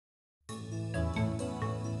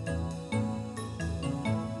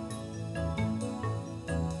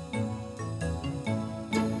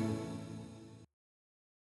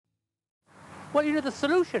Well, you know, the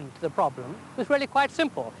solution to the problem was really quite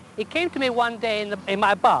simple. It came to me one day in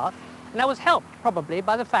my bath, and I was helped probably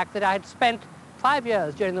by the fact that I had spent 5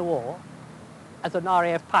 years during the war as an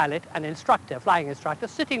RAF pilot and instructor, flying instructor,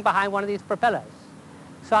 sitting behind one of these propellers.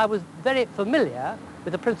 So I was very familiar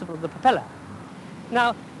with the principle of the propeller.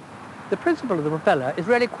 Now, the principle of the propeller is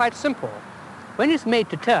really quite simple. When it's made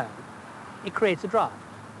to turn, it creates a draft.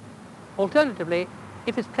 Alternatively,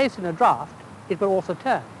 if it's placed in a draft, it will also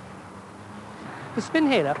turn. The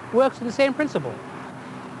Spinhaler works on the same principle.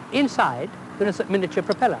 Inside, there is a miniature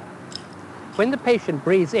propeller. When the patient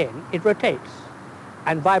breathes in, it rotates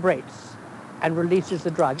and vibrates and releases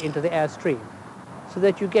the drug into the airstream, so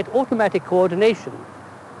that you get automatic coordination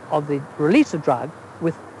of the release of drug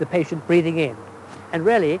with the patient breathing in. And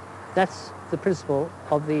really, that's the principle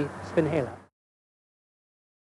of the Spinhaler.